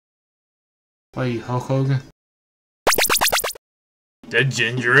What are you, Hulk Hogan? The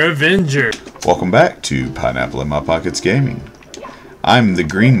GingerAvenger. Welcome back to Pineapple in My Pockets Gaming. I'm the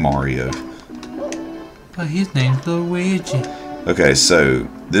Green Mario. But his name's Luigi. Okay, so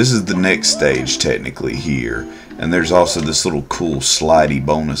this is the next stage technically here, and there's also this little cool slidey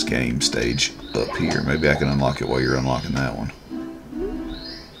bonus game stage up here. Maybe I can unlock it while you're unlocking that one.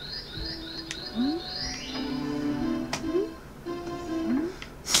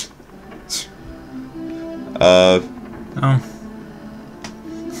 Oh.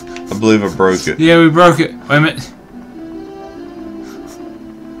 I believe I broke it. Yeah, we broke it. Wait a minute.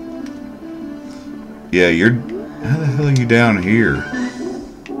 Yeah, you're... How the hell are you down here?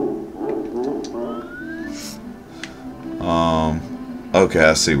 Okay,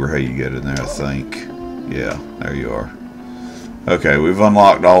 I see how you get in there, I think. Yeah, there you are. Okay, we've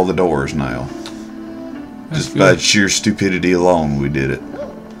unlocked all the doors now. That's Just good. by sheer stupidity alone, we did it.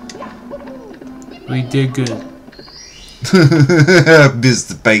 We did good. Missed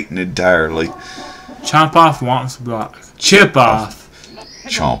the baiting entirely. Chomp off Womp's block. Chip off.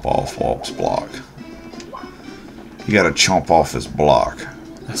 Chomp off Walk's block. You gotta chomp off his block.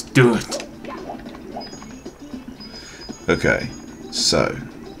 Let's do it. Okay, so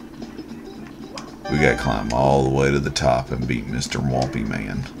we gotta climb all the way to the top and beat Mr. Wompy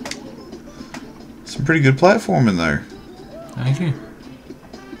Man. Some pretty good platform in there. Thank you.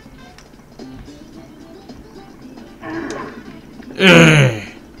 Ugh.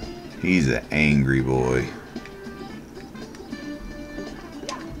 He's an angry boy.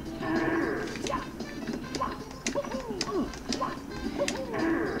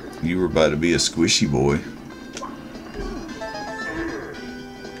 You were about to be a squishy boy.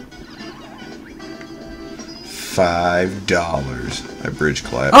 $5. That bridge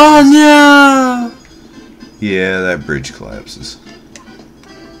collapses. Oh no! Yeah, that bridge collapses.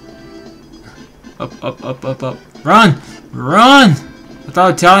 Up, up, up, up, up. Run! Run! I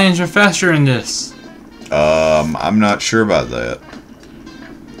thought Italians are faster in this. I'm not sure about that.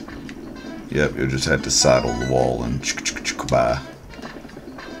 Yep, you'll just have to sidle the wall and bye.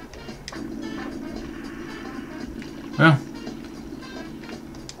 Well.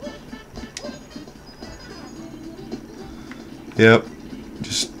 Yep,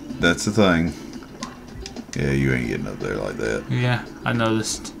 just that's the thing. Yeah, you ain't getting up there like that. Yeah, I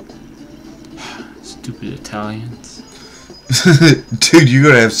noticed. Stupid Italians. Dude, you're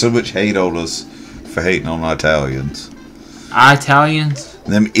gonna have so much hate on us for hating on Italians. Italians?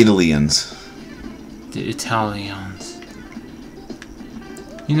 Them Italians. The Italians.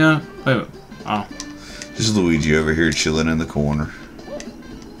 You know, wait. Oh. Just Luigi over here chilling in the corner.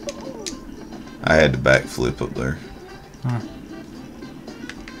 I had to backflip up there. Huh.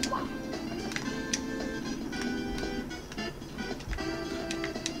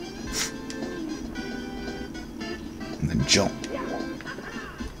 And then jump.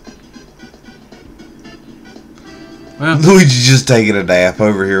 Well, Luigi just taking a nap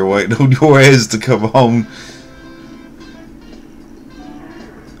over here waiting on your ass to come home.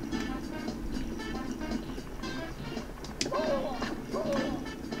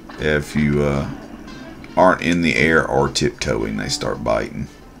 Yeah, if you aren't in the air or tiptoeing, they start biting.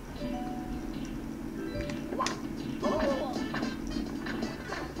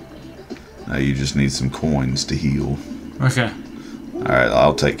 Now you just need some coins to heal. okay. Alright,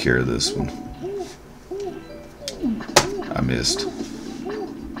 I'll take care of this one. I missed.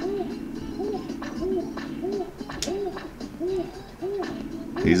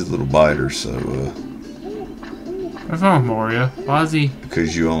 He's a little biter, so What's wrong with Mario? Why is he?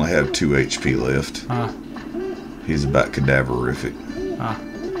 because you only have 2 HP left. He's about cadaverific.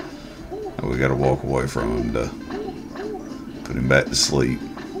 And we gotta walk away from him to put him back to sleep.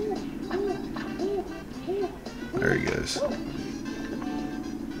 There he goes.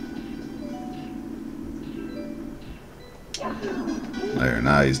 There,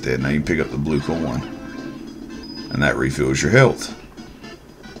 now he's dead. Now you can pick up the blue coin. And that refills your health.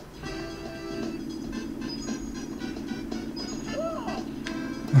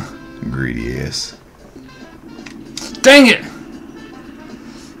 Greedy ass. Dang it!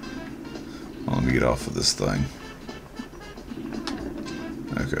 Well, let me get off of this thing.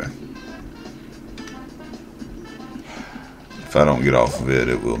 Okay. If I don't get off of it,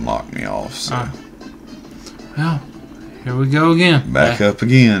 it will knock me off. So Well, here we go again. back up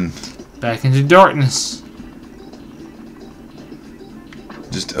again. Back into darkness.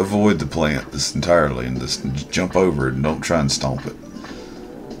 Just avoid the plant this entirely and just jump over it and don't try and stomp it.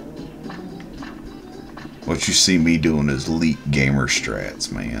 What you see me doing is elite gamer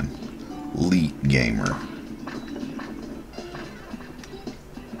strats, man. Elite gamer.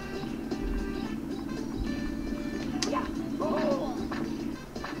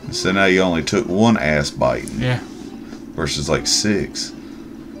 So now you only took 1 ass biting. Yeah. Versus like 6.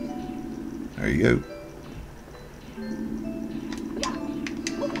 There you go.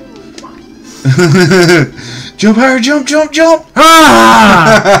 Jump higher, jump, jump, jump!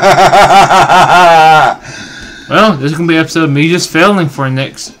 Ah! Well, this is going to be an episode of me just failing for the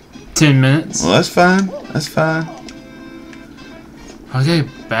next 10 minutes. Well, that's fine. That's fine. Okay,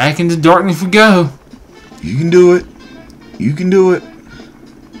 back into darkness we go. You can do it. You can do it.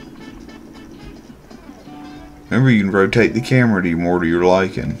 Remember, you can rotate the camera to more to your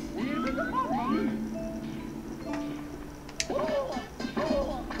liking.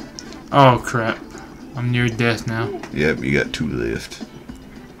 Oh, crap. I'm near death now. Yep, you got 2 left.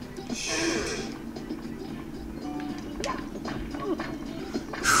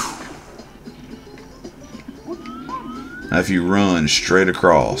 Now if you run straight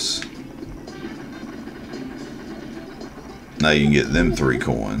across, now you can get them 3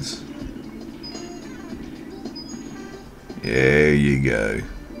 coins. There you go.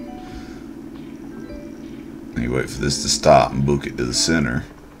 And you wait for this to stop and book it to the center.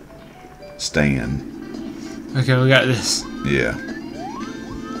 Stand. Okay, we got this. Yeah.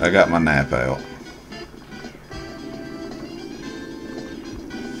 I got my nap out.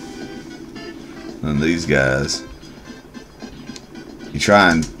 And these guys, you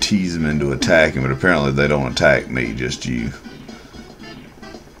try and tease them into attacking, but apparently they don't attack me, just you.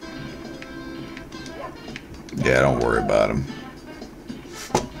 Yeah, don't worry about them.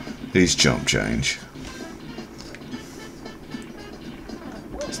 These chump change.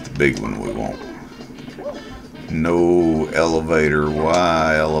 It's the big one we want. No elevator.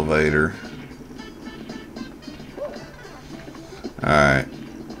 Why elevator? Alright.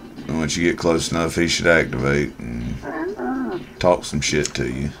 Once you get close enough, he should activate and talk some shit to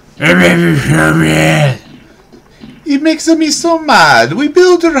you. It makes me so mad. We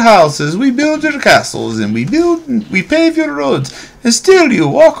build your houses, we build your castles, and we pave your roads, and still you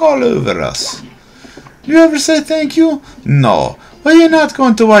walk all over us. Do you ever say thank you? No. Well, you're not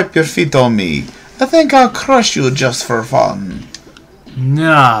going to wipe your feet on me. I think I'll crush you just for fun.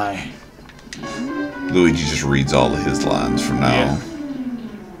 No. Luigi just reads all of his lines from now on.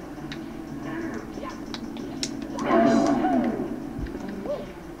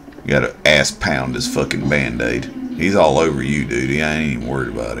 You gotta ass pound his fucking band-aid. He's all over you, dude. I ain't even worried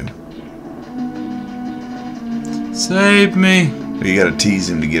about him. Save me. You gotta tease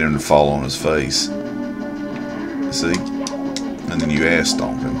him to get him to fall on his face. See? And then you ass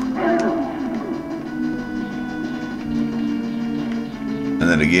stomp him. And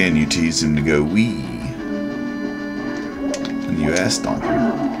then again you tease him to go wee. And you ass stomp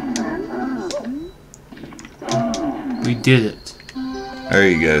him. We did it. There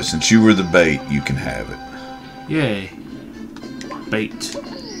you go. Since you were the bait, you can have it. Yay. Bait.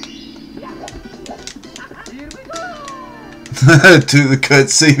 To the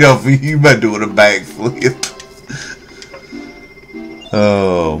cutscene off of you by doing a backflip.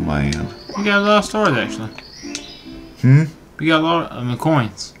 Oh man. We got a lot of stars actually. We got a lot of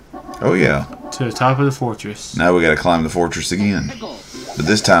coins. Oh yeah. To the top of the fortress. Now we gotta climb the fortress again. But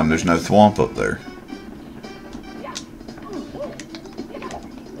this time there's no thwomp up there.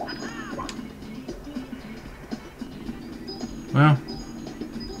 Well.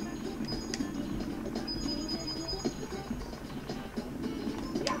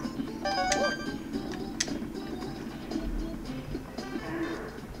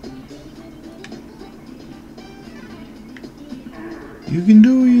 You can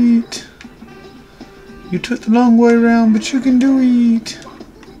do it. You took the long way around, but you can do it.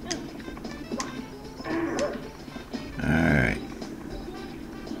 Alright.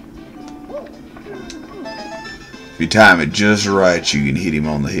 If you time it just right, you can hit him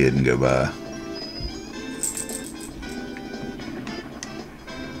on the head and go by.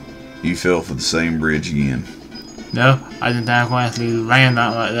 You fell for the same bridge again. No, I didn't think I could actually land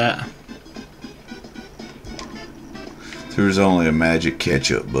out like that. There's only a magic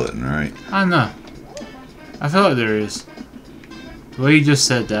catch-up button, right? I know. I feel like there is. The way you just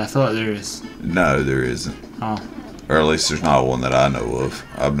said that, I feel like there is. No, there isn't. Oh. Or at least there's not one that I know of.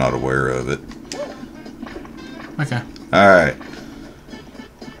 I'm not aware of it. Okay. Alright.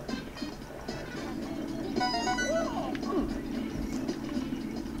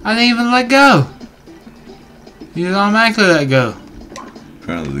 I didn't even let go. You just automatically let go.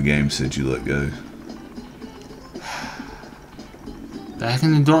 Apparently the game said you let go. Back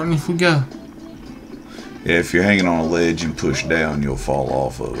in the darkness we go. Yeah, if you're hanging on a ledge and push down, you'll fall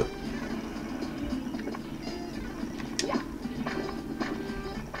off of it.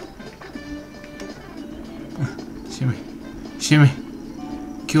 Shimmy. Shimmy.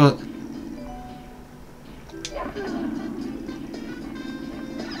 Kill it.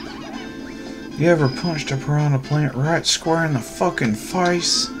 You ever punched a piranha plant right square in the fucking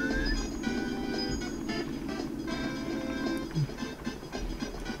face?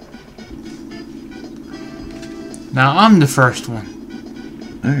 Now I'm the first one.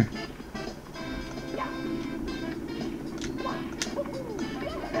 There.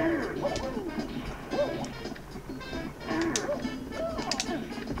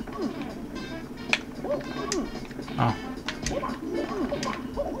 Oh.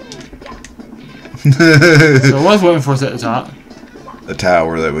 So I was waiting for us at the top. The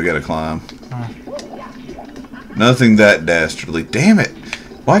tower that we gotta climb. Oh. Nothing that dastardly. Damn it!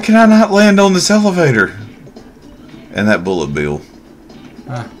 Why can I not land on this elevator? And that bullet bill.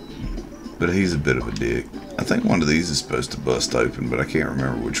 But he's a bit of a dick. I think one of these is supposed to bust open, but I can't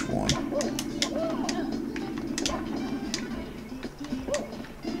remember which one.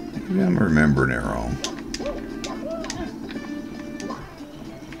 Maybe I'm remembering it wrong.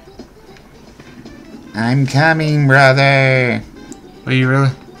 I'm coming, brother. Are you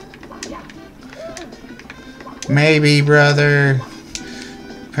really? Maybe, brother.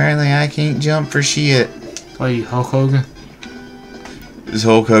 Apparently I can't jump for shit. What are you, Hulk Hogan? Does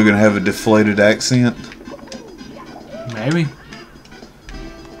Hulk Hogan have a deflated accent? Maybe.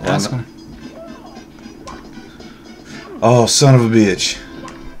 Ask him. Oh, son of a bitch.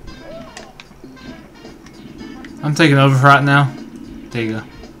 I'm taking over right now. There you go.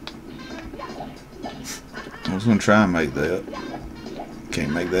 I was going to try and make that.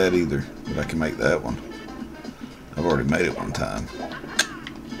 Can't make that either, but I can make that one. I've already made it one time.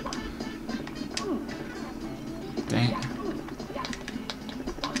 Dang.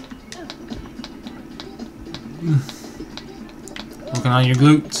 Working on your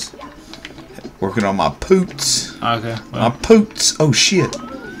glutes. Working on my poots. Okay. My Well, poots. Oh shit.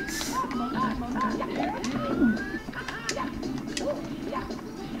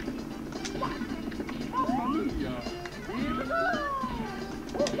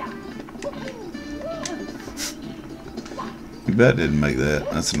 You bet I didn't make that.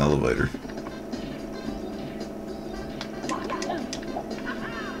 That's an elevator.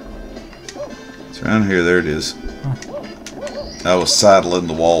 It's around here. There it is. I was sidling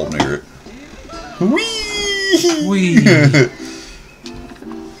the wall near it. Whee! wee. And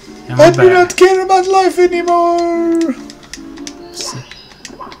I we're do back. not care about life anymore.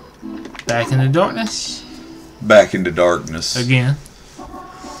 Back in the darkness Back into darkness. again.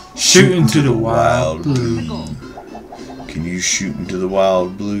 Shoot into the wild blue. Can you shoot into the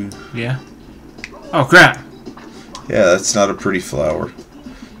wild blue? Yeah. Oh crap! Yeah, that's not a pretty flower.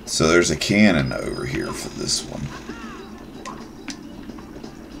 So there's a cannon over here for this one.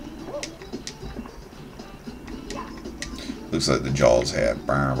 Looks like the Jaws hat.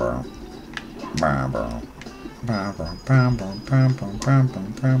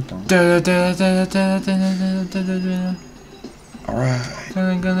 Alright.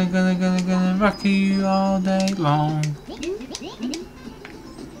 Gonna rock you all day long.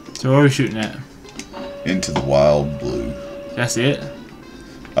 So where are we shooting at? Into the wild blue. That's it?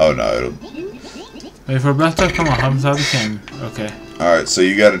 Oh no. Wait for a blaster? Come on, hop inside the cannon. Okay. Alright, so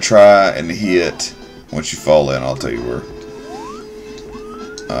you gotta try and hit. Once you fall in, I'll tell you where.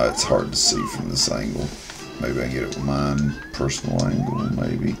 It's hard to see from this angle. Maybe I can get it with mine personal angle,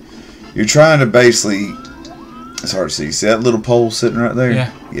 maybe. You're trying to basically... It's hard to see. See that little pole sitting right there?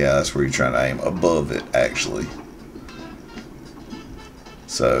 Yeah. Yeah, that's where you're trying to aim. Above it, actually.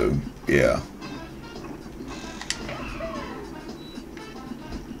 So, yeah.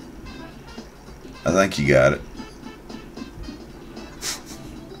 I think you got it.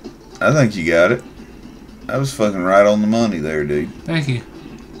 I think you got it. That was fucking right on the money there, dude. Thank you.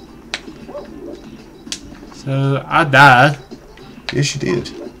 So I died. Yes, you did.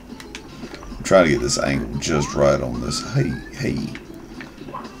 I'm trying to get this angle just right on this. Hey.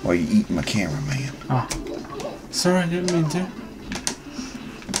 Why you eating my camera, man? Oh. Sorry, I didn't mean to.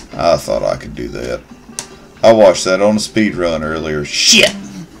 I thought I could do that. I watched that on a speed run earlier. Shit!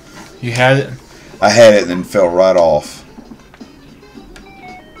 You had it? I had it and then fell right off.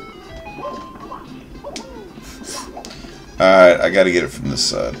 Alright, I gotta get it from this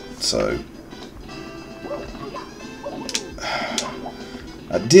side. So.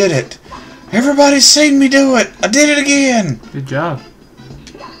 I did it! Everybody's seen me do it! I did it again! Good job.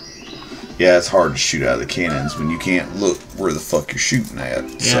 Yeah, it's hard to shoot out of the cannons when you can't look where the fuck you're shooting at.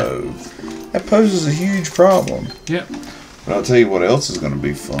 Yeah. So, that poses a huge problem. Yep. But I'll tell you what else is going to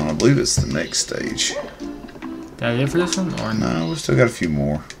be fun. I believe it's the next stage. That it for this one? Or no? No, we still got a few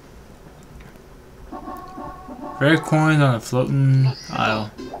more. Red coins on a floating aisle.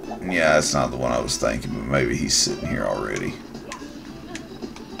 Yeah, that's not the one I was thinking, but maybe he's sitting here already.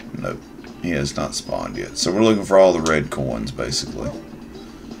 Nope. He has not spawned yet. So we're looking for all the red coins, basically.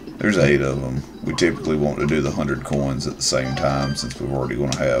 There's 8 of them. We typically want to do the 100 coins at the same time, since we're already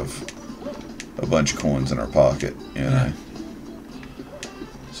going to have a bunch of coins in our pocket, you know. Yeah.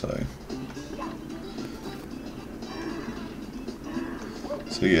 So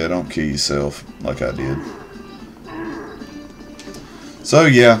yeah, don't kill yourself like I did. So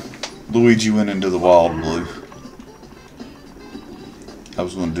yeah, Luigi went into the wild blue. I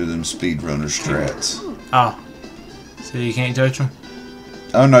was going to do them speedrunner strats. Oh. So you can't touch them?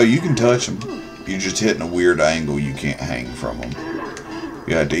 Oh no, you can touch them. You're just hitting a weird angle. You can't hang from them.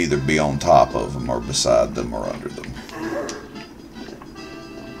 You have to either be on top of them or beside them or under them.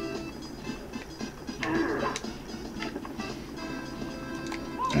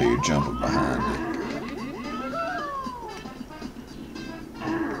 Yeah, you're jumping behind it.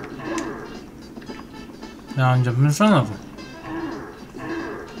 Now I'm jumping in front of them.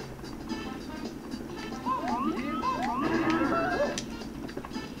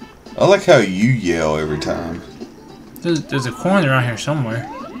 I like how you yell every time. There's a coin around here somewhere.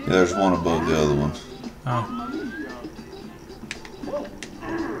 Yeah, there's one above the other one. Oh.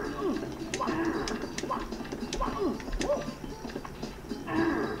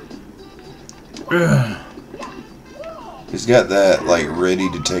 Ugh. He's got that, like, ready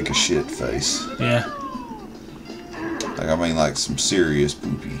to take a shit face. Yeah. Like, I mean, like, some serious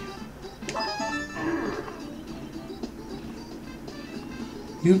poopy.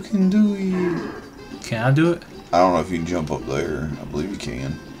 You can do it. Can I do it? I don't know if you can jump up there. I believe you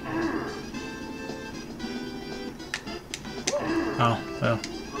can. Oh, well.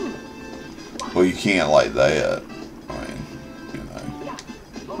 Well, you can't like that. I mean, you know.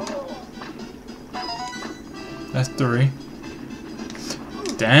 That's 3.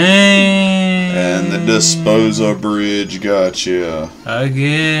 Dang. And the disposer bridge got you.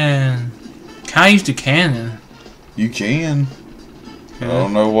 Again. Can I use the cannon? You can. Okay. I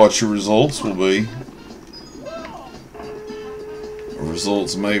don't know what your results will be.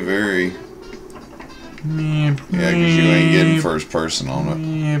 Results may vary. Yeah, because you ain't getting first person on it.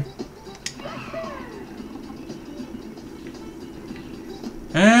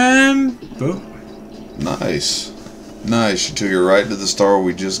 And boom. Nice. Nice. You took it right to the star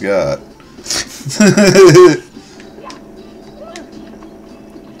we just got.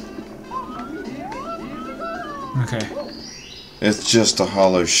 Okay. It's just a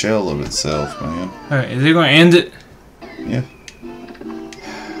hollow shell of itself, man. Alright, is it going to end it? Yeah.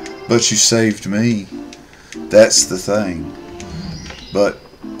 But you saved me. That's the thing. But,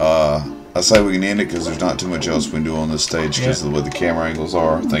 I say we can end it because there's not too much else we can do on this stage because of the way the camera angles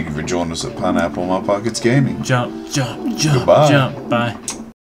are. Thank you for joining us at Pineapple in My Pockets Gaming. Jump, jump, jump, Goodbye. jump. Bye.